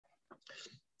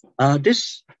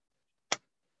This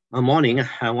morning,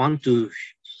 I want to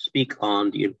speak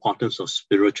on the importance of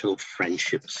spiritual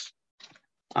friendships.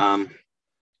 Um,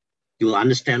 you'll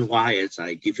understand why as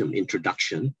I give him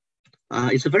introduction.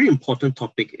 It's a very important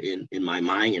topic in my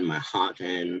mind, in my heart,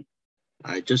 and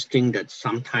I just think that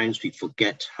sometimes we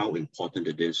forget how important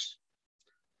it is.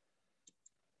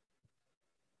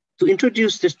 To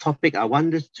introduce this topic, I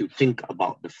wanted to think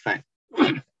about the fact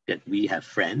that we have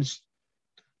friends.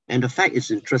 And the fact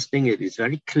is interesting, it is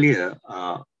very clear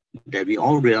that we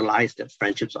all realize that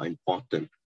friendships are important,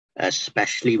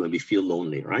 especially when we feel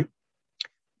lonely, right?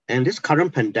 And this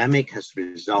current pandemic has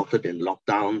resulted in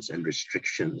lockdowns and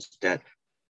restrictions that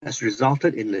has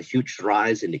resulted in a huge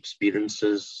rise in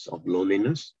experiences of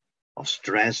loneliness, of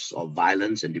stress, of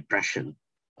violence and depression,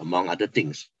 among other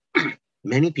things.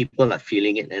 Many people are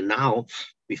feeling it, and now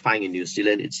we find in New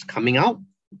Zealand it's coming out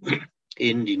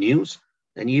in the news.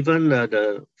 And even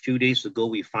the few days ago,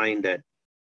 we find that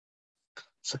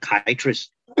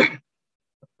psychiatrists,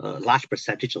 a large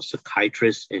percentage of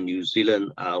psychiatrists in New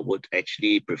Zealand would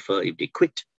actually prefer if they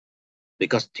quit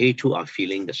because they too are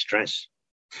feeling the stress.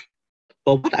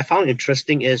 But what I found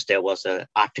interesting is there was an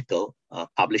article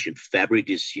published in February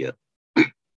this year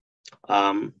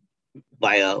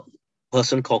by a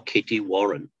person called Katie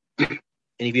Warren.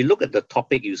 And if you look at the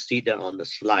topic, you see that on the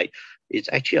slide, it's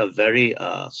actually a very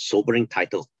sobering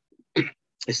title.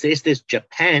 It says this: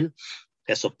 Japan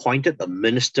has appointed a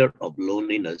minister of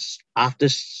loneliness after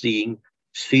seeing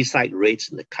suicide rates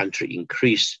in the country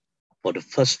increase for the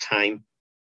first time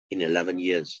in 11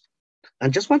 years. I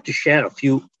just want to share a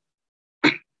few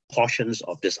portions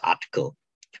of this article.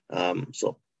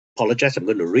 So apologize, I'm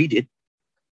going to read it.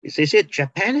 It says here,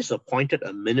 Japan has appointed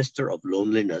a minister of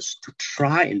loneliness to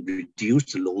try and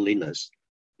reduce loneliness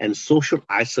and social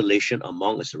isolation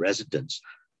among its residents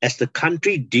as the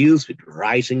country deals with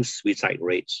rising suicide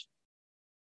rates.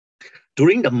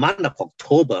 During the month of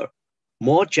October,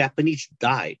 more Japanese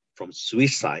died from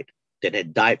suicide than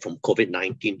had died from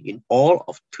COVID-19 in all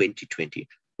of 2020.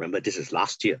 Remember, this is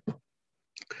last year.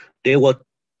 There were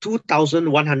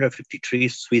 2,153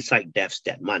 suicide deaths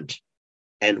that month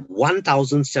and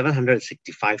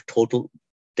 1,765 total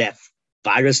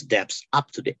virus deaths up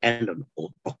to the end of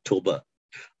October,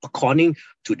 according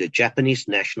to the Japanese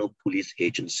National Police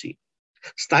Agency.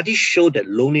 Studies show that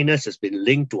loneliness has been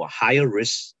linked to a higher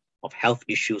risk of health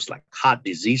issues like heart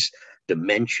disease,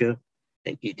 dementia,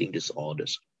 and eating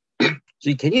disorders.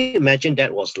 So can you imagine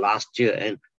that was last year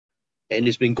and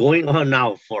it's been going on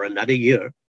now for another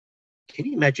year? Can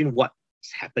you imagine what's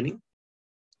happening?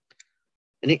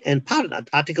 And part of that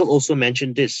article also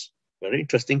mentioned this, very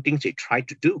interesting things they tried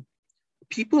to do.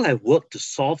 People have worked to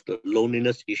solve the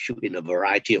loneliness issue in a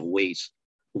variety of ways.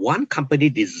 One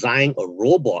company designed a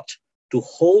robot to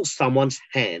hold someone's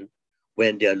hand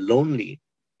when they're lonely,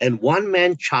 and one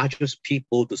man charges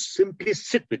people to simply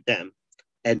sit with them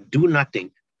and do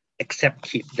nothing except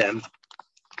keep them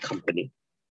company.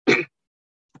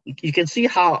 You can see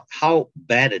how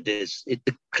bad it is.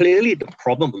 Clearly, the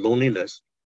problem of loneliness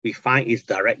we find is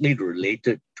directly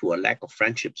related to a lack of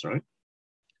friendships, right?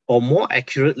 Or more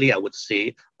accurately, I would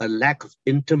say, a lack of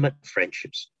intimate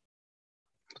friendships.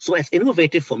 So as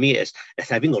innovative for me as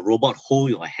having a robot hold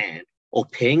your hand or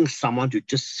paying someone to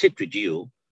just sit with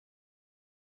you,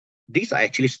 these are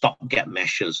actually stopgap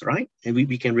measures, right? And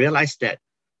we can realize that.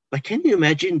 But can you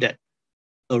imagine that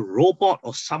a robot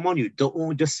or someone you don't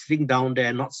know just sitting down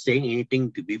there, not saying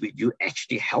anything to be with you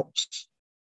actually helps?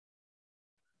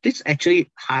 This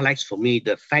actually highlights for me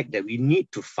the fact that we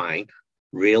need to find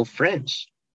real friends.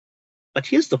 But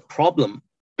here's the problem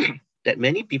that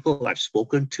many people I've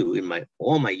spoken to in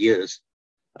all my years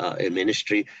in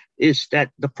ministry is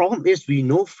that the problem is we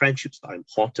know friendships are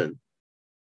important,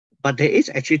 but there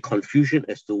is actually confusion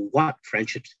as to what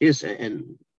friendships is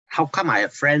and how come I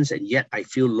have friends and yet I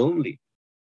feel lonely.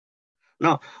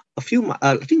 Now, I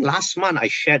think last month I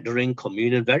shared during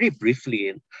communion very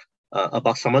briefly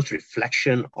about someone's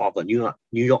reflection of a New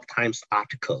York Times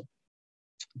article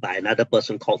by another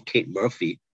person called Kate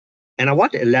Murphy. And I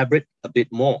want to elaborate a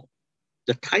bit more.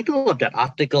 The title of that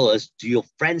article is, Do Your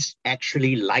Friends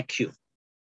Actually Like You?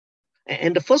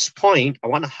 And the first point I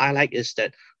want to highlight is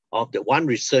that of the one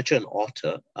researcher and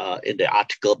author in the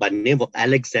article by the name of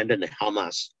Alexander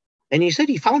Nehamas. And he said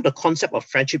he found the concept of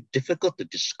friendship difficult to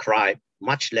describe,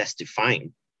 much less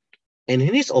define. And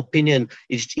in his opinion,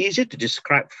 it's easier to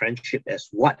describe friendship as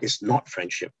what is not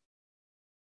friendship.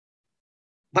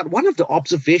 But one of the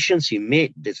observations he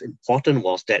made that's important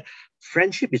was that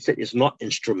friendship, he said, is not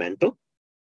instrumental,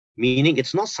 meaning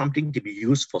it's not something to be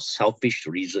used for selfish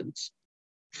reasons.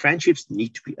 friendships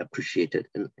need to be appreciated.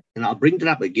 And I'll bring that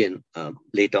up again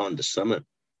later on in the sermon.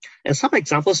 And some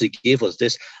examples he gave was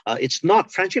this.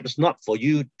 Friendship is not for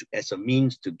you as a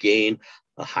means to gain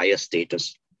a higher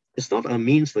status. It's not a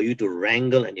means for you to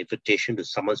wrangle an invitation to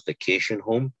someone's vacation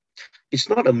home. It's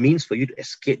not a means for you to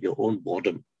escape your own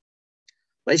boredom.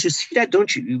 But as you see that,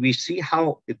 don't you? We see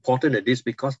how important it is,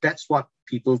 because that's what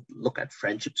people look at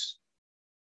friendships.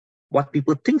 What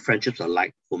people think friendships are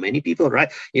like. For many people,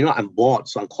 right? I'm bored,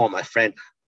 so I'll call my friend.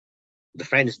 The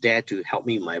friend is there to help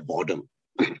me in my boredom.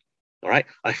 All right?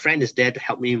 A friend is there to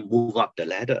help me move up the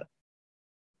ladder.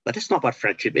 But that's not what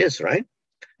friendship is, right?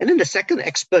 And then the second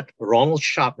expert, Ronald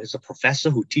Sharp, is a professor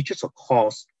who teaches a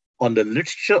course on the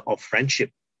literature of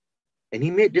friendship. And he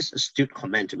made this astute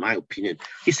comment, in my opinion.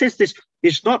 He says this: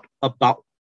 it's not about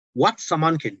what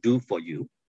someone can do for you.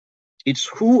 It's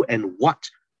who and what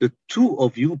the two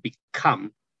of you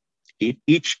become in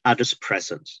each other's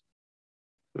presence.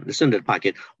 Listen to the part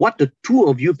again. What the two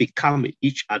of you become in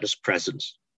each other's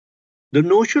presence. The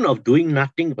notion of doing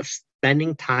nothing but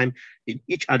spending time in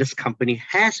each other's company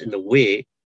has, in a way,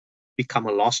 become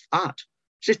a lost art.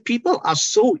 It says people are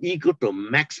so eager to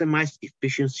maximize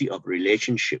efficiency of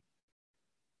relationship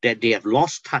that they have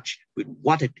lost touch with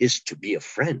what it is to be a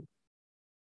friend.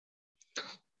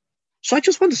 So I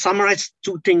just want to summarize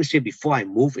two things here before I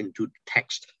move into the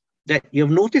text. That you've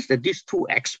noticed that these two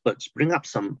experts bring up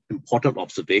some important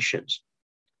observations.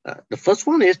 The first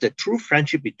one is that true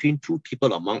friendship between two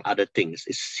people, among other things,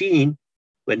 is seen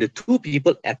when the two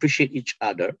people appreciate each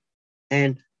other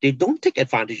and they don't take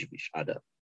advantage of each other.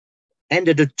 And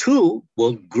that the two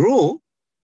will grow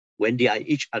when they are in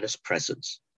each other's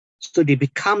presence. So they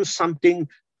become something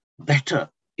better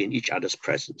in each other's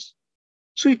presence.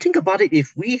 So you think about it,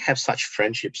 if we have such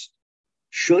friendships,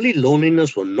 surely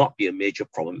loneliness will not be a major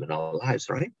problem in our lives,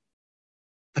 right?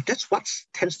 But that's what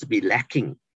tends to be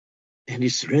lacking. And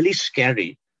it's really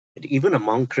scary that even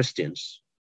among Christians,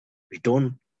 we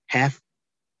don't have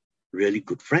really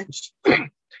good friends.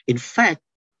 In fact,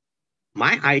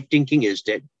 my thinking is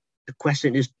that the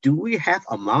question is, do we have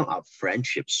among our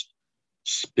friendships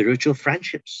spiritual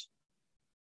friendships?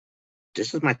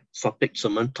 This is my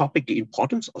sermon topic, the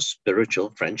importance of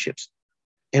spiritual friendships.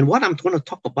 And what I'm going to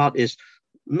talk about is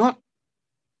not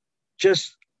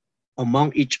just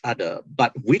among each other,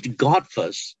 but with God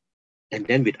first, and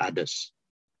then with others.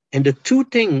 And the two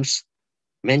things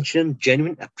mentioned,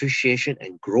 genuine appreciation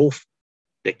and growth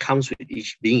that comes with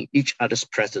being each other's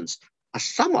presence, are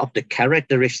some of the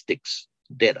characteristics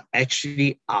that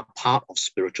actually are part of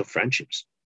spiritual friendships.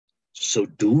 So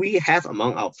do we have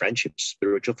among our friendships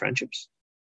spiritual friendships?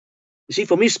 You see,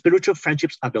 for me, spiritual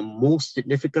friendships are the most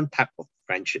significant type of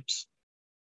friendships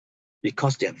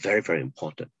because they are very, very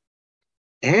important.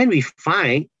 And we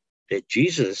find that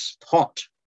Jesus taught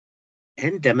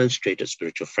and demonstrated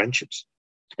spiritual friendships.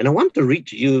 And I want to read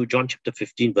to you John chapter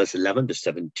 15, verse 11 to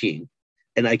 17.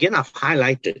 And again, I've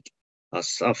highlighted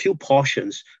a few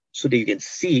portions so that you can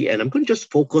see, and I'm going to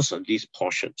just focus on these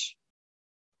portions.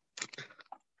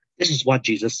 This is what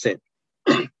Jesus said.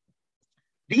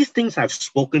 These things I've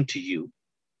spoken to you,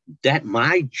 that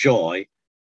my joy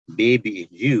may be in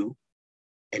you,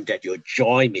 and that your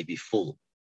joy may be full.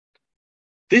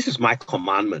 This is my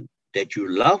commandment, that you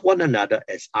love one another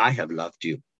as I have loved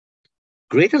you.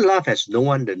 Greater love has no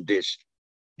one than this,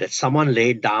 that someone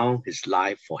lay down his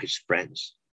life for his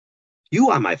friends. You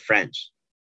are my friends,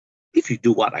 if you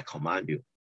do what I command you.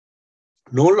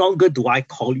 No longer do I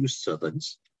call you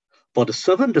servants, for the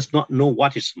servant does not know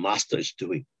what his master is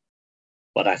doing,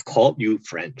 but I've called you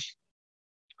friends.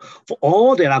 For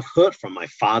all that I've heard from my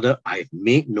Father, I've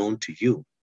made known to you.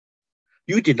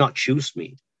 You did not choose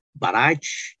me, but I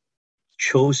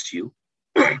chose you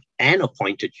and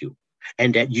appointed you,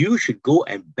 and that you should go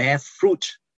and bear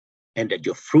fruit, and that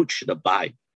your fruit should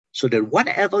abide, so that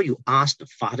whatever you ask the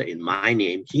Father in my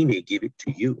name, he may give it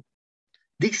to you.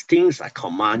 These things I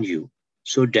command you,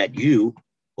 so that you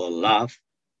will love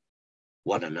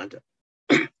one another.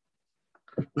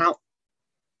 Now,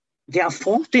 there are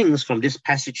four things from this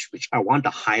passage which I want to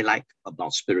highlight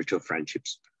about spiritual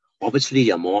friendships. Obviously,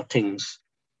 there are more things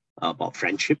about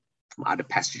friendship from other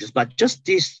passages, but just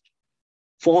these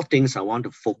four things I want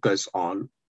to focus on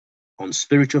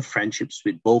spiritual friendships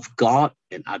with both God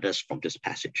and others from this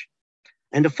passage.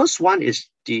 And the first one is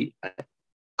the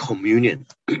communion.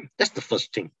 That's the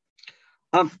first thing.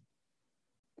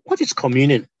 What is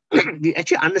communion? We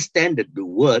actually understand that the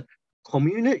word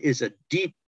communion is a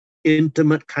deep,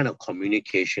 intimate kind of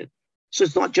communication. So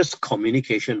it's not just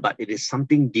communication, but it is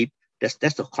something deep. That's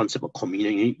the concept of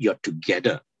communion. You're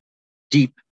together,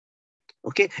 deep.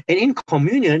 Okay, and in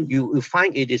communion, you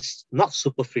find it is not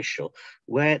superficial,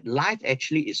 where life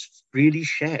actually is freely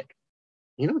shared.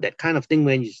 You know, that kind of thing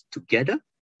when it's together.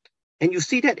 And you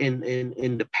see that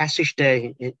in the passage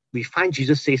there, we find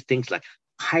Jesus says things like,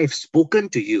 I have spoken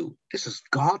to you. This is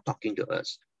God talking to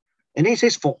us. And then he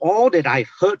says, for all that I've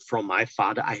heard from my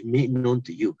Father, I made known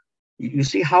to you. You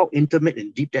see how intimate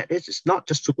and deep that is? It's not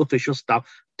just superficial stuff.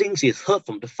 Things he's heard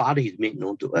from the Father, he's made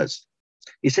known to us.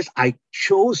 He says, I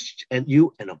chose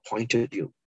you and appointed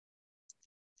you.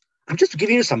 I'm just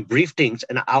giving you some brief things,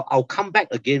 and I'll come back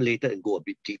again later and go a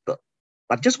bit deeper.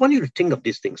 But just want you to think of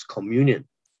these things, communion.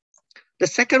 The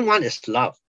second one is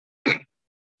love.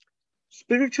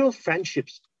 Spiritual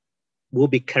friendships will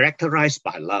be characterized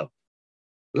by love.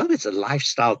 Love is a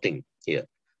lifestyle thing here.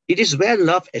 It is where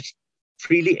love is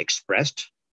freely expressed.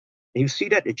 And you see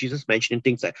that in Jesus mentioning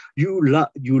things like, you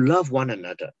love one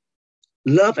another.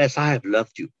 Love as I have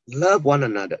loved you. Love one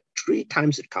another. 3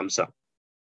 times it comes up.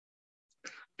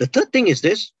 The third thing is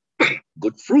this,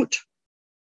 good fruit.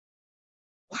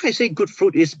 Why I say good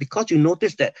fruit is because you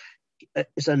notice that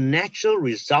it's a natural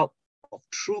result of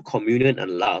true communion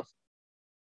and love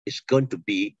is going to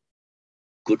be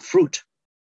good fruit.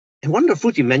 And one of the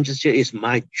fruits he mentions here is,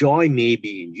 my joy may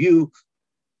be in you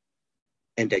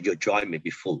and that your joy may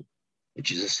be full. And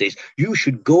Jesus says, you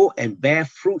should go and bear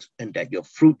fruit and that your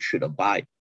fruit should abide.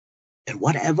 And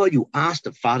whatever you ask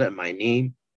the Father in my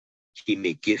name, he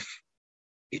may give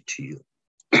it to you.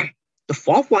 The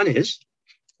fourth one is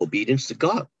obedience to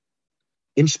God.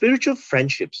 In spiritual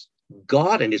friendships,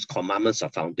 God and his commandments are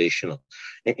foundational.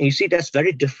 And you see, that's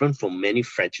very different from many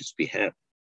friendships we have.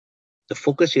 The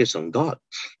focus here is on God.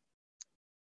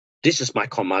 This is my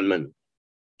commandment.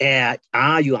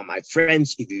 You are my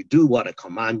friends if you do what I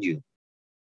command you.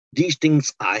 These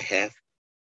things I have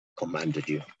commanded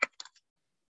you.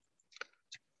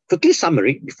 Quickly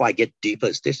summary, before I get deeper,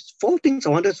 is this 4 things I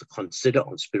want us to consider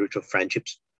on spiritual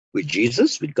friendships with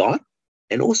Jesus, with God,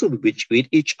 and also with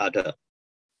each other.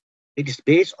 It is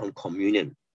based on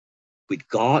communion with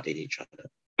God and each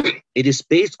other. It is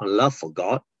based on love for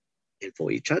God and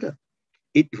for each other.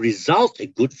 It results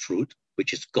in good fruit,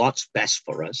 which is God's best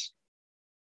for us.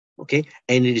 Okay,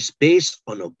 and it is based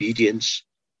on obedience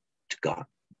to God.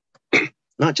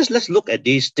 Now, just let's look at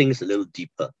these things a little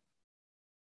deeper.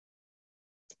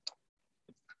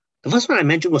 The first one I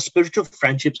mentioned was spiritual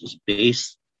friendships is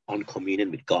based on communion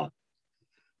with God.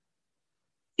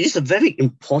 It is a very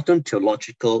important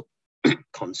theological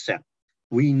concept.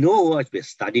 We know, as we have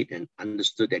studied and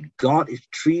understood, that God is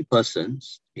 3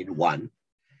 persons in one,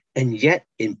 and yet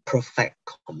in perfect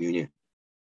communion.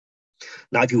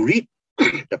 Now, if you read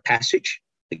the passage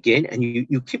again, and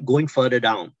you keep going further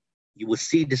down, you will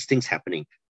see these things happening.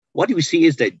 What we see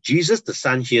is that Jesus, the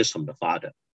Son, hears from the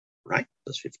Father, right?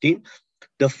 Verse 15.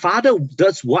 The Father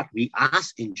does what we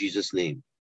ask in Jesus' name.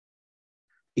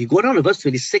 You go down to verse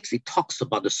 26, it talks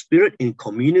about the Spirit in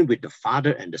communion with the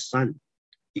Father and the Son.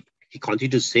 He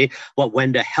continues to say, but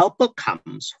when the Helper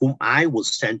comes, whom I will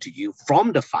send to you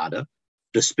from the Father,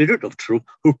 the Spirit of truth,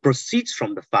 who proceeds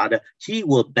from the Father, he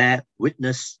will bear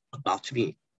witness about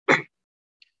me.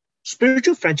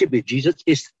 Spiritual friendship with Jesus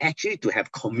is actually to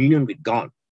have communion with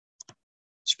God.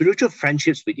 Spiritual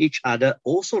friendships with each other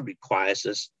also requires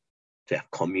us to have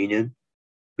communion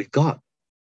with God.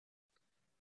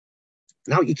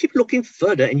 Now, you keep looking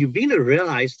further and you begin to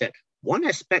realize that one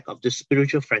aspect of this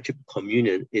spiritual friendship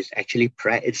communion is actually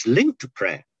prayer. It's linked to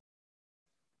prayer.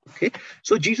 Okay,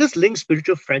 so Jesus links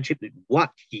spiritual friendship with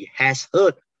what he has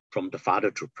heard from the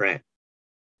Father through prayer.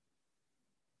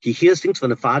 He hears things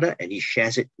from the Father and he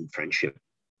shares it in friendship.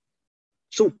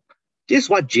 So this is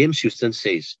what James Houston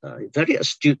says, a very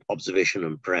astute observation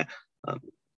on prayer.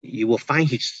 You will find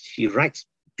he writes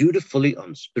beautifully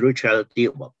on spirituality,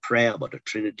 about prayer, about the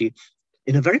Trinity,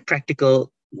 in a very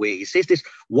practical way. He says this,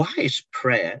 why is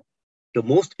prayer the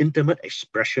most intimate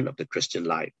expression of the Christian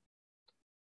life?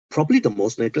 Probably the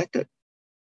most neglected.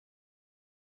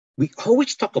 We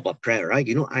always talk about prayer, right?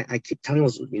 You know, I keep telling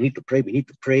us we need to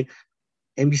pray.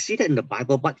 And we see that in the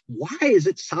Bible, but why is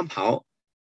it somehow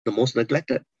the most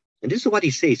neglected? And this is what he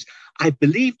says. I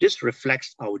believe this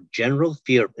reflects our general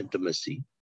fear of intimacy,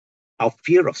 our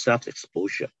fear of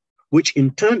self-exposure, which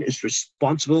in turn is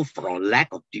responsible for our lack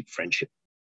of deep friendship,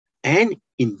 and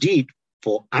indeed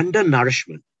for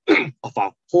undernourishment of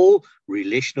our whole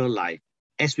relational life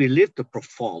as we live to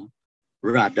perform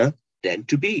rather than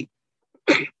to be.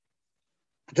 I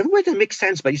don't know whether that makes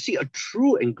sense, but you see, a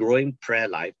true and growing prayer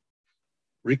life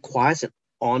requires an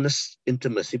honest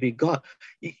intimacy with God.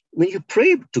 When you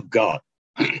pray to God,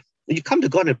 when you come to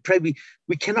God and pray,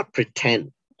 we cannot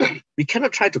pretend. We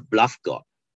cannot try to bluff God.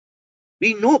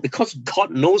 We know because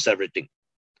God knows everything.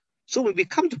 So when we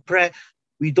come to prayer,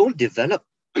 we don't develop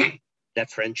that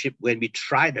friendship when we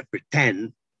try to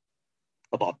pretend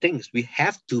about things. We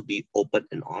have to be open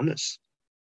and honest.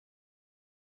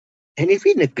 And if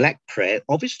we neglect prayer,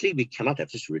 obviously we cannot have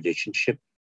this relationship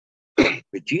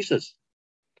with Jesus.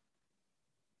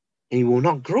 And we will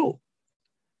not grow.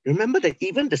 Remember that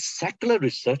even the secular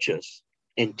researchers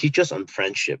and teachers on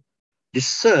friendship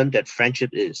discern that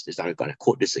friendship is, I'm going to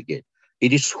quote this again,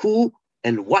 it is who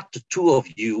and what the two of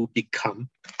you become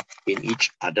in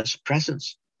each other's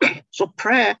presence. So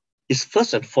prayer is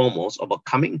first and foremost about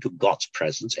coming to God's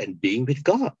presence and being with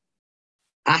God.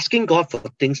 Asking God for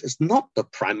things is not the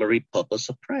primary purpose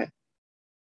of prayer.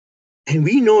 And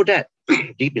we know that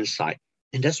deep inside.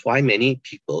 And that's why many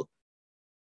people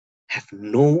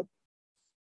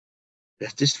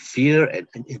there's this fear and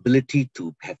inability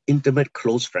to have intimate,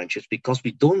 close friendships because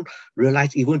we don't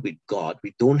realize even with God,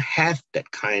 we don't have that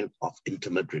kind of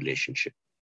intimate relationship.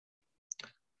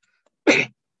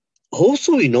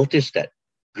 Also, we notice that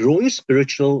growing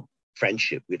spiritual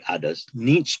friendship with others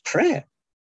needs prayer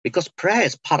because prayer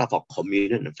is part of our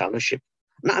communion and fellowship.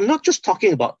 Now, I'm not just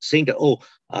talking about saying that,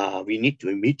 we need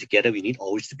to meet together, we need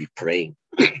always to be praying.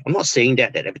 I'm not saying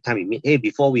that every time we meet, hey,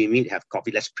 before we meet, have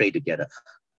coffee, let's pray together.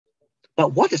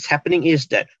 But what is happening is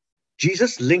that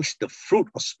Jesus links the fruit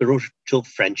of spiritual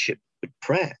friendship with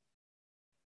prayer.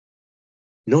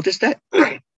 Notice that?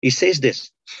 He says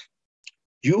this,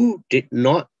 you did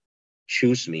not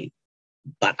choose me,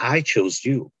 but I chose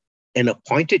you and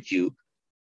appointed you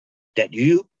that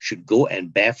you should go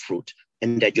and bear fruit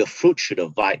and that your fruit should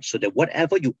abide so that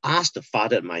whatever you ask the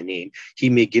Father in my name, he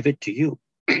may give it to you.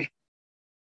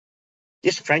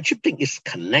 This friendship thing is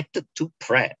connected to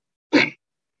prayer.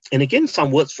 And again,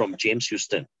 some words from James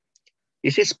Houston. He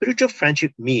says, spiritual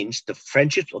friendship means the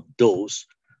friendship of those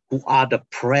who are the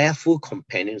prayerful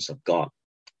companions of God.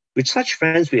 With such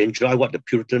friends, we enjoy what the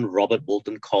Puritan Robert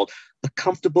Bolton called a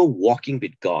comfortable walking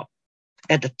with God.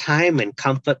 At the time when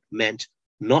comfort meant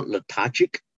not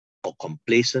lethargic or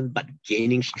complacent, but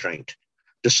gaining strength.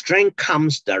 The strength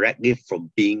comes directly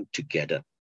from being together.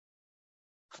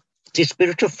 The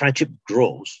spiritual friendship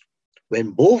grows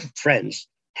when both friends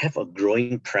have a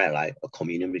growing prayer life, a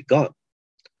communion with God.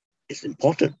 It's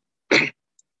important. The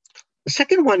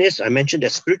second one is, I mentioned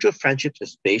that spiritual friendship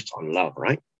is based on love,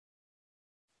 right?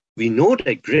 We know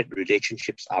that great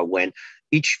relationships are when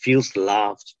each feels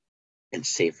loved and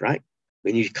safe, right?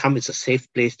 When you come, it's a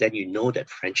safe place, then you know that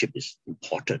friendship is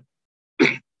important.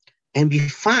 And we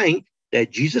find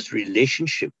that Jesus'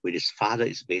 relationship with his Father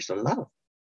is based on love,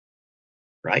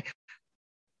 right?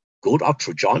 Go out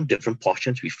through John, different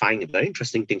portions, we find very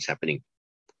interesting things happening.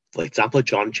 For example,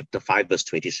 John chapter 5, verse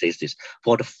 20 says this,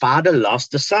 for the Father loves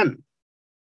the Son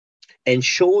and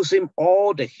shows him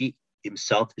all that he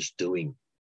himself is doing.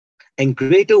 And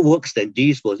greater works than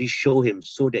these will he show him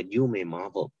so that you may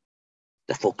marvel.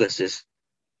 The focus is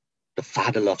the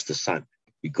Father loves the Son.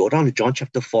 You go down to John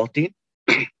chapter 14,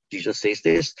 Jesus says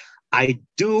this, I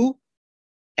do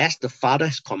as the Father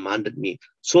has commanded me,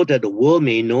 so that the world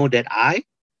may know that I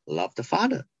love the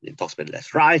Father. It talks about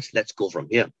let's rise, let's go from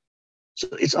here. So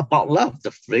it's about love.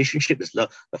 The relationship is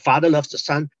love. The Father loves the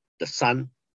Son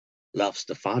loves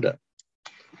the Father.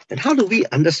 And how do we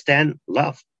understand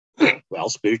love? Well,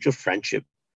 spiritual friendship,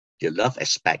 the love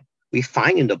aspect we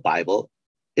find in the Bible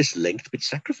is linked with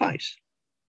sacrifice.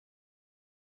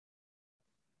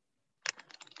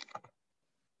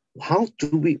 How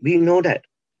do we know that?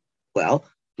 Well,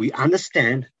 we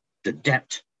understand the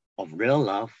depth of real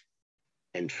love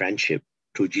and friendship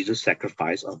through Jesus'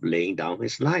 sacrifice of laying down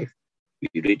his life.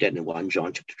 We read that in 1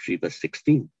 John chapter 3, verse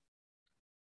 16.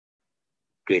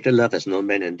 Greater love has no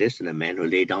man than this, than a man who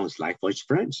laid down his life for his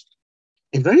friends.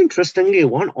 And very interestingly,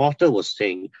 one author was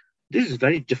saying, this is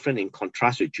very different in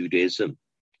contrast with Judaism,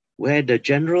 where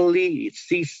generally it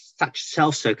sees such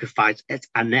self-sacrifice as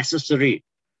unnecessary.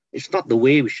 It's not the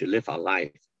way we should live our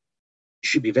life. It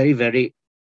should be very, very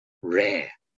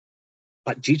rare.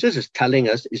 But Jesus is telling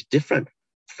us it's different.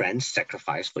 Friends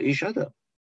sacrifice for each other.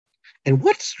 And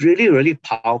what's really, really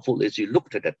powerful is you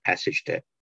looked at that passage there.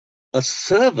 A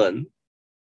servant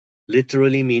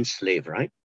literally means slave,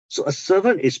 right? So a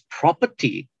servant is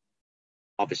property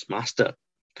of his master.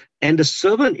 And the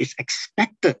servant is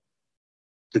expected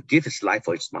to give his life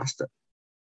for his master.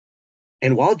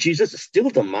 And while Jesus is still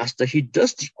the master, he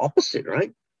does the opposite,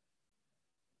 right?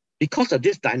 Because of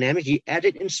this dynamic, he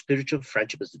added in spiritual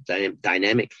friendship as a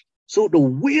dynamic. So the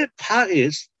weird part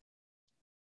is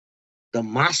the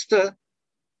master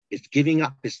is giving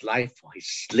up his life for his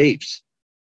slaves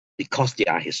because they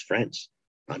are his friends.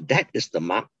 Now that is the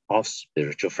mark of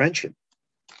spiritual friendship.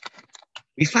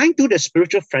 We find too that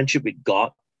spiritual friendship with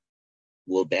God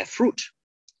will bear fruit.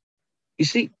 You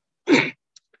see,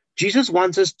 Jesus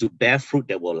wants us to bear fruit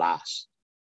that will last.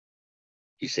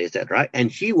 He says that, right? And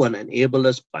he will enable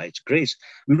us by his grace.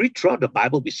 We read throughout the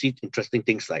Bible, we see interesting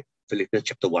things like Philippians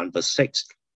chapter 1, verse 6.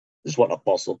 This is what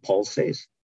Apostle Paul says.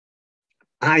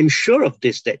 I'm sure of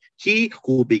this, that he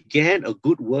who began a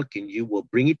good work in you will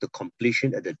bring it to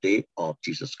completion at the day of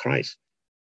Jesus Christ.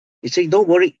 He's saying, don't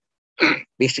worry.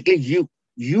 Basically, you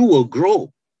will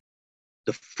grow.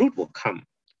 The fruit will come.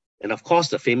 And of course,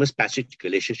 the famous passage,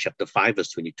 Galatians chapter 5,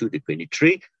 verse 22 to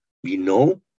 23, we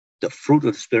know the fruit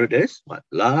of the Spirit is what?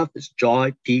 Love, is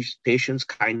joy, peace, patience,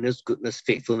 kindness, goodness,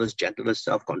 faithfulness, gentleness,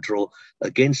 self-control.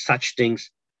 Against such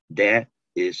things, there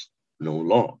is no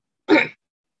law.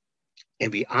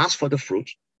 And we ask for the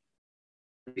fruit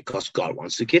because God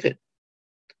wants to give it.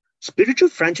 Spiritual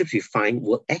friendships, we find,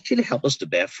 will actually help us to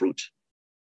bear fruit.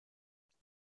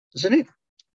 Isn't it?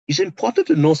 It's important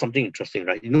to know something interesting,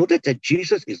 right? You know that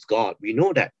Jesus is God. We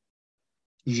know that.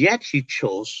 Yet he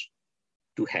chose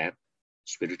to have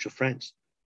spiritual friends.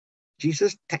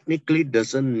 Jesus technically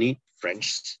doesn't need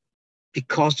friends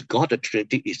because God, the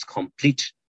Trinity, is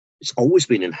complete. It's always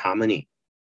been in harmony.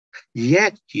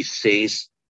 Yet he says,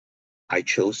 I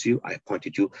chose you, I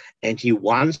appointed you, and he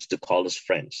wants to call us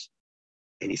friends.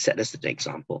 And he set us an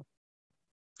example.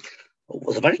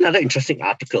 There's another interesting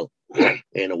article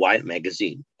in a Wired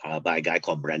magazine by a guy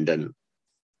called Brandon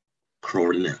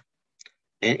Crowner.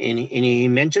 And he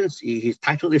mentions, his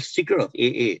title is Secret of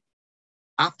AA.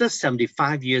 After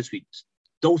 75 years, we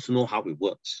don't know how it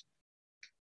works.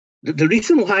 The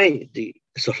reason why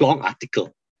it's a long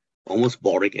article, almost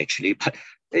boring actually, but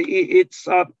it's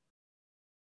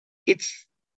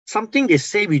something they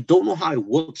say we don't know how it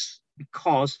works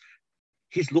because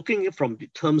he's looking at from the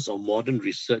terms of modern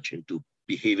research into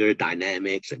behavioral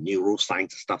dynamics and neuroscience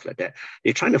and stuff like that.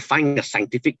 They're trying to find a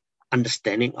scientific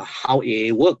understanding of how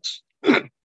AA works, and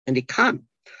they can't.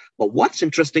 But what's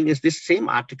interesting is this same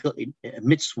article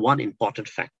admits one important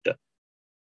factor,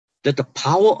 that the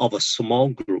power of a small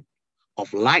group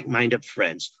of like-minded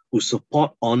friends who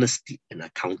support honesty and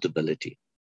accountability.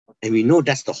 And we know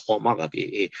that's the hallmark of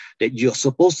AA, that you're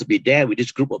supposed to be there with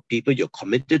this group of people, you're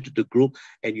committed to the group,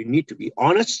 and you need to be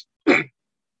honest.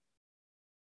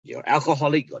 You're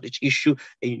alcoholic, you got this issue,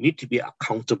 and you need to be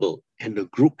accountable, and the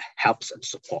group helps and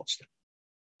supports them.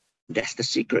 That's the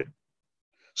secret.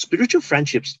 Spiritual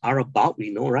friendships are about, we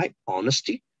know, right?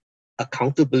 Honesty,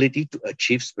 accountability to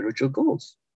achieve spiritual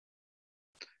goals.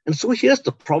 And so here's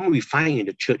the problem we find in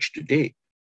the church today.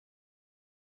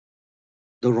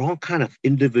 The wrong kind of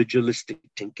individualistic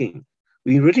thinking.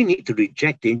 We really need to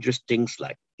reject dangerous things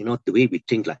like, the way we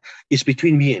think like, it's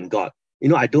between me and God.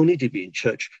 I don't need to be in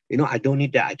church. I don't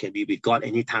need that. I can be with God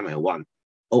anytime I want.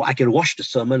 Or I can watch the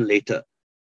sermon later.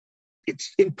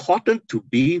 It's important to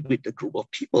be with a group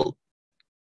of people.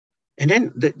 And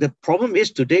then the problem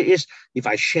is today is if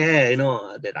I share,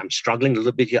 that I'm struggling a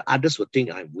little bit here, others will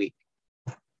think I'm weak.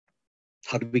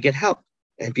 How do we get help?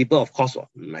 And people, of course,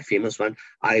 my famous one,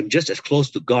 I'm just as close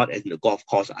to God in the golf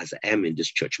course as I am in this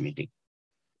church meeting.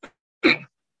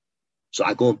 So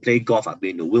I go and play golf. I've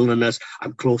been in the wilderness.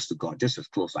 I'm close to God, just as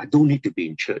close. I don't need to be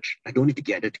in church. I don't need to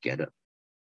gather together.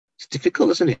 It's difficult,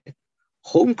 isn't it?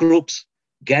 Home groups,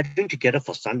 gathering together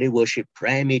for Sunday worship,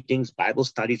 prayer meetings, Bible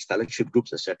studies, fellowship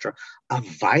groups, etc., are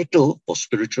vital for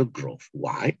spiritual growth.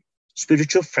 Why?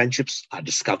 Spiritual friendships are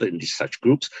discovered in such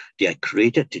groups. They are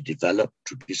created to develop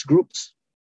through these groups.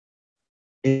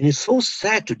 And it's so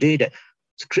sad today that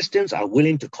Christians are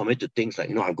willing to commit to things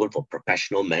like, I go for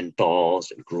professional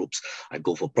mentors and groups. I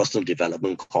go for personal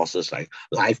development courses like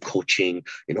life coaching.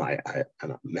 I'm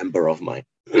a member of my,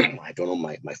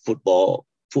 my football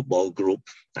group.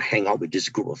 I hang out with this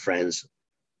group of friends.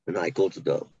 I go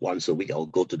to once a week, I'll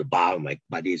go to the bar with my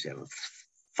buddies and have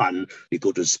fun. We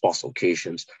go to sports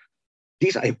occasions.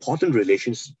 These are important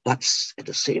relations, but at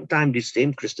the same time, these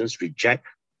same Christians reject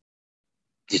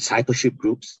discipleship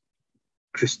groups,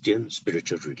 Christian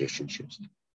spiritual relationships.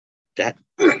 That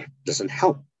doesn't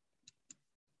help.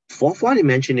 Fourth one I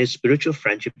mentioned is spiritual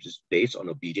friendship is based on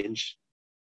obedience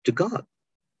to God.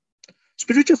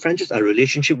 Spiritual friendships are a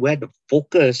relationship where the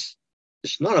focus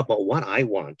is not about what I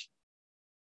want,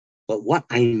 but what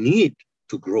I need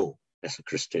to grow as a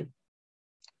Christian.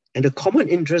 And the common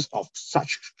interest of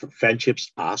such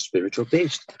friendships are spiritual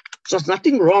based. So there's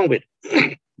nothing wrong with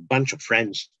a bunch of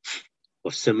friends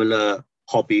with similar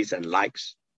hobbies and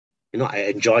likes. I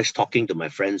enjoy talking to my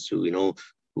friends who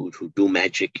do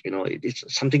magic. It's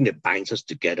something that binds us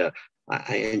together.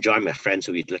 I enjoy my friends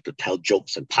who like to tell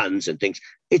jokes and puns and things.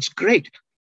 It's great.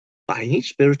 But I need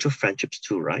spiritual friendships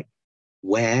too, right?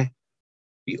 Where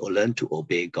we will learn to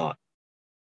obey God.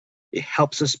 It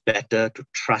helps us better to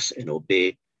trust and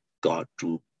obey God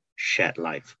through shared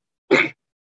life. All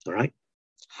right?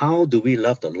 How do we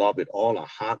love the Lord with all our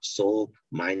heart, soul,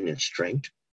 mind, and strength?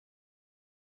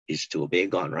 Is to obey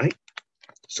God, right?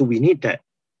 So we need that.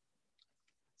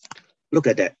 Look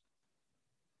at that.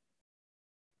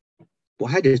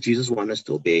 Why does Jesus want us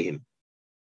to obey him?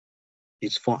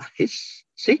 It's for his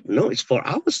sake? No, it's for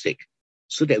our sake,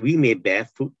 so that we may bear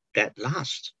fruit that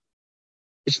lasts.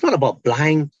 It's not about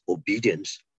blind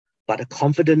obedience, but a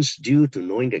confidence due to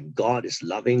knowing that God is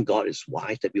loving, God is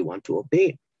wise, that we want to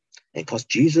obey. And because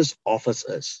Jesus offers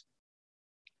us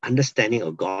understanding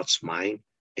of God's mind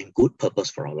and good purpose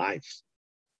for our lives.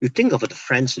 You think of the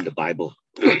friends in the Bible.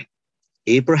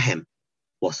 Abraham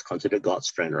was considered God's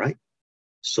friend, right?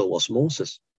 So was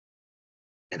Moses.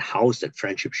 And how is that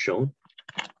friendship shown?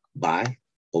 By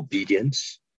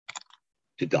obedience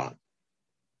to God.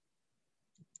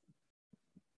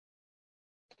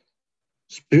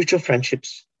 Spiritual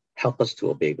friendships help us to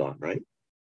obey God, right?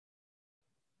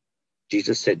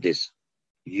 Jesus said this,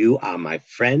 you are my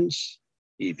friends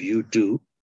if you do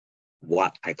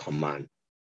what I command.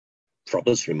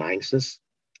 Proverbs reminds us,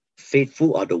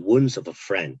 faithful are the wounds of a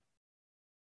friend.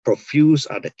 Profuse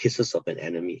are the kisses of an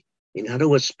enemy. In other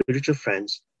words, spiritual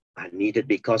friends are needed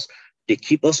because they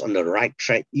keep us on the right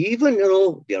track, even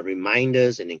though their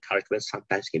reminders and encouragement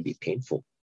sometimes can be painful.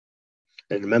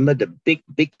 And remember the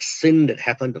big sin that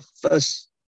happened, the first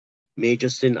major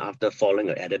sin after falling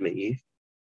of Adam and Eve?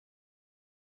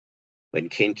 When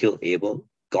Cain killed Abel,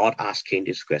 God asked Cain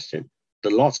this question. The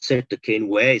Lord said to Cain,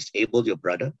 where is Abel, your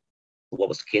brother? What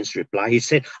was Cain's reply? He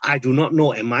said, I do not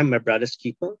know. Am I my brother's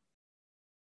keeper?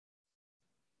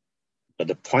 But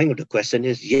the point of the question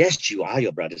is, yes, you are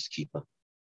your brother's keeper.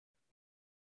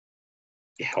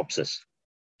 It helps us.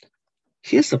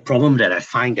 Here's the problem that I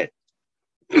find that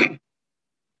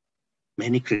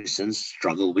many Christians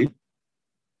struggle with.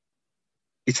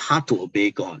 It's hard to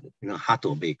obey God, hard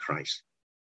to obey Christ.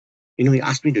 He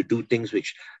asked me to do things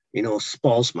which,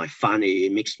 spoils my fun.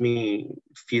 It makes me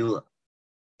feel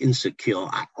insecure,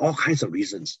 all kinds of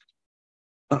reasons.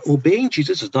 But obeying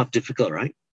Jesus is not difficult,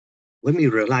 right? When we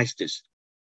realize this,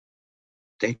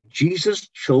 that Jesus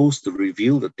chose to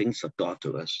reveal the things of God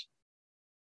to us.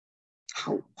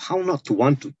 How not to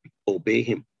want to obey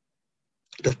him?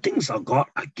 The things of God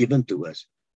are given to us.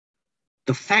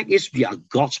 The fact is we are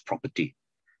God's property,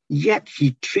 yet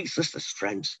he treats us as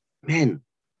friends. Man,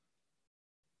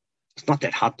 it's not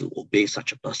that hard to obey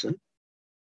such a person.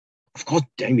 Of course,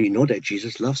 then we know that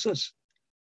Jesus loves us.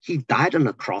 He died on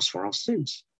the cross for our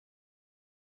sins.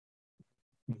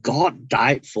 God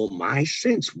died for my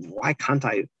sins. Why can't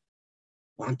I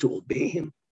want to obey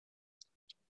him?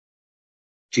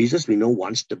 Jesus, we know,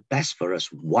 wants the best for us.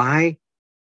 Why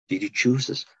did he choose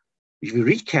us? If you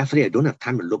read carefully, I don't have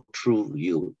time to look through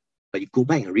you, but you go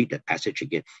back and read that passage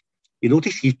again. You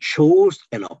notice he chose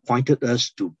and appointed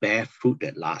us to bear fruit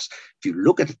that lasts. If you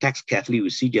look at the text carefully, we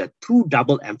see there are two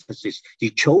double emphases. He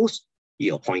chose, he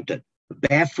appointed.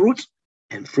 Bear fruit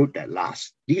and fruit that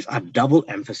lasts. These are double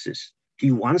emphasis.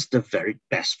 He wants the very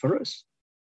best for us.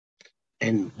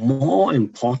 And more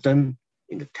important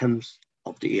in the terms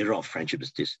of the era of friendship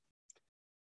is this.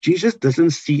 Jesus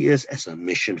doesn't see us as a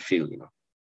mission field,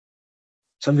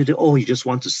 Some people think, he just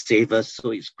wants to save us, so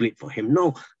it's great for him.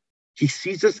 No, he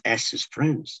sees us as his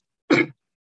friends. And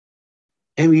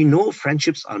we know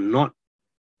friendships are not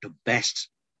the best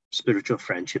spiritual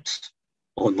friendships,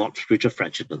 or not spiritual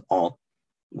friendships at all,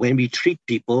 when we treat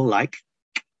people like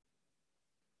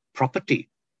property.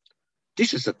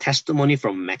 This is a testimony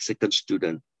from a Mexican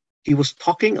student. He was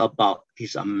talking about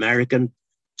his American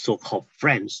so-called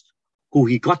friends who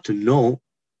he got to know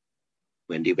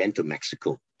when they went to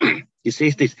Mexico. He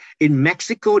says this, in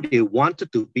Mexico, they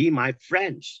wanted to be my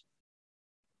friends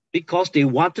because they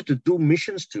wanted to do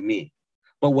missions to me.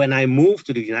 But when I moved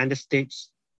to the United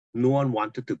States, no one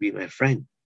wanted to be my friend.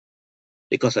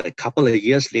 Because a couple of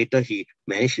years later, he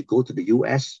managed to go to the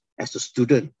US as a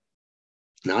student.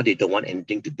 Now they don't want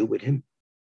anything to do with him.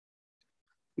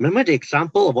 Remember the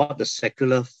example of what the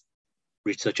secular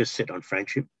researchers said on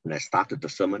friendship when I started the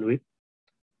sermon with?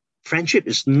 Friendship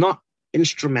is not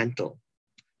instrumental.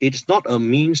 It is not a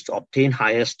means to obtain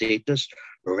higher status,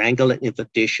 wrangle an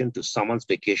invitation to someone's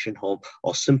vacation home,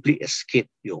 or simply escape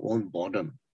your own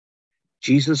boredom.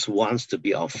 Jesus wants to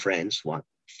be our friends,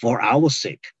 for our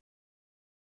sake.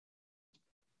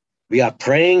 We are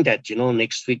praying that,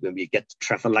 next week when we get the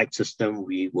traffic light system,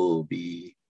 we will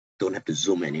don't have to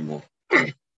Zoom anymore.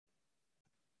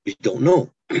 We don't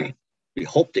know. We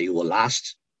hope that it will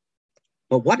last.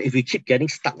 But what if we keep getting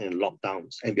stuck in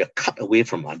lockdowns and we are cut away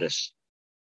from others?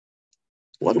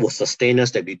 What will sustain us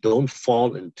that we don't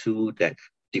fall into that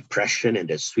depression and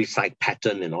the suicide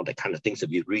pattern and all that kind of things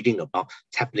that we're reading about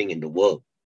happening in the world?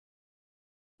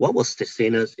 What will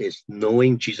sustain us is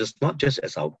knowing Jesus not just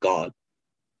as our God,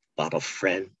 but our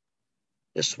friend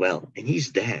as well. And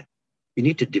he's there. We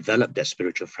need to develop that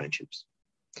spiritual friendships.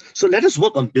 So let us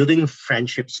work on building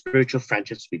friendships, spiritual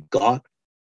friendships with God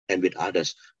and with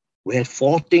others. We had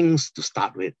 4 things to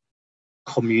start with.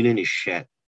 Communion is shared.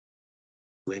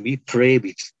 When we pray,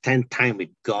 we spend time with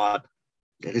God.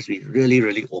 Let us be really,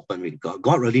 really open with God.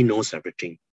 God really knows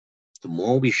everything. The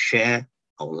more we share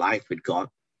our life with God,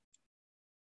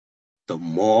 the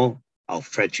more our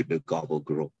friendship with God will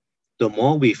grow. The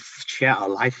more we share our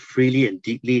life freely and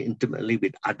deeply, intimately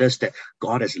with others that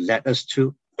God has led us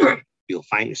to, you'll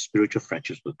find spiritual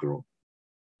friendships will grow.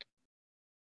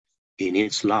 It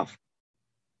needs love.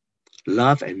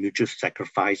 Love and mutual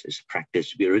sacrifice is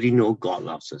practiced. We already know God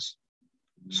loves us.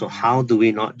 So how do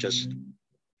we not just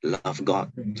love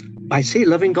God? By saying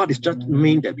loving God, it doesn't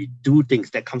mean that we do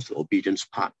things that comes to obedience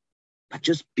part, but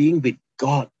just being with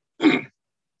God,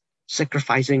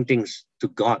 sacrificing things to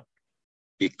God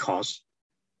because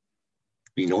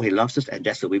we know he loves us, and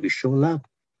that's the way we show love.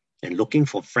 And looking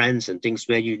for friends and things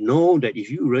where you know that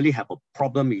if you really have a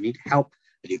problem, you need help,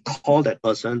 and you call that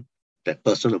person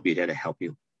will be there to help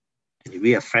you. And if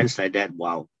we have friends like that,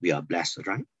 wow, we are blessed,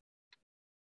 right?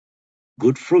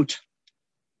 Good fruit.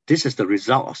 This is the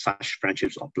result of such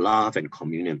friendships of love and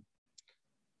communion.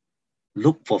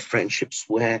 Look for friendships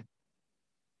where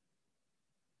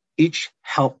each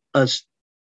help us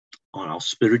on our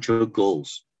spiritual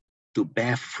goals to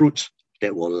bear fruit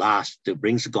that will last, that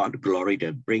brings God glory,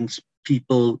 that brings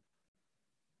people,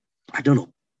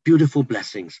 beautiful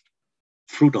blessings.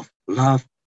 Fruit of love,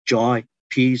 joy,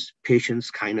 peace,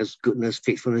 patience, kindness, goodness,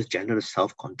 faithfulness, gentleness,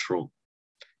 self-control.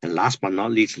 And last but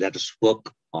not least, let us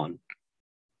work on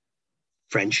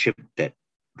friendship that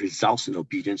results in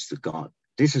obedience to God.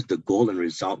 This is the goal and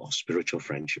result of spiritual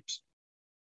friendships.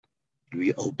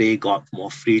 We obey God more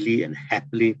freely and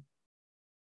happily,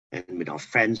 and with our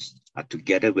friends are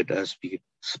together with us, we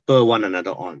spur one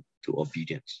another on to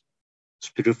obedience.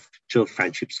 Spiritual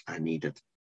friendships are needed.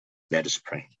 Let us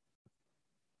pray.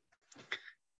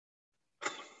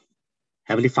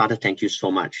 Heavenly Father, thank you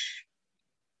so much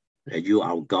that you,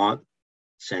 our God,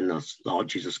 send us Lord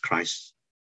Jesus Christ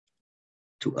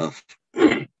to earth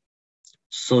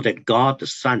so that God the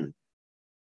Son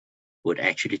would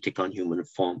actually take on human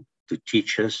form to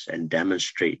teach us and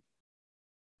demonstrate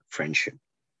friendship,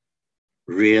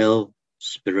 real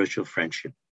spiritual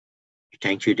friendship. We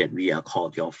thank you that we are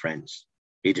called your friends.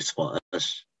 It is for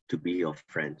us to be your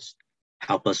friends.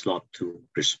 Help us, Lord, to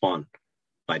respond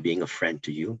by being a friend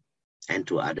to you and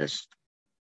to others.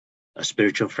 Our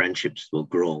spiritual friendships will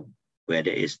grow where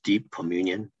there is deep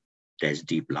communion, there is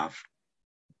deep love.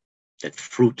 That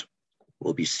fruit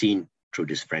will be seen through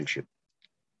this friendship.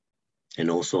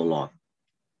 And also, Lord,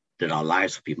 that our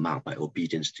lives will be marked by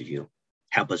obedience to you.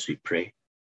 Help us, we pray,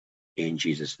 in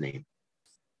Jesus' name.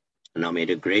 And now may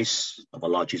the grace of our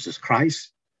Lord Jesus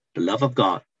Christ, the love of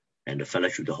God, and the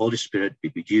fellowship of the Holy Spirit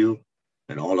be with you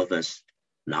and all of us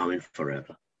now and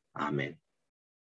forever. Amen.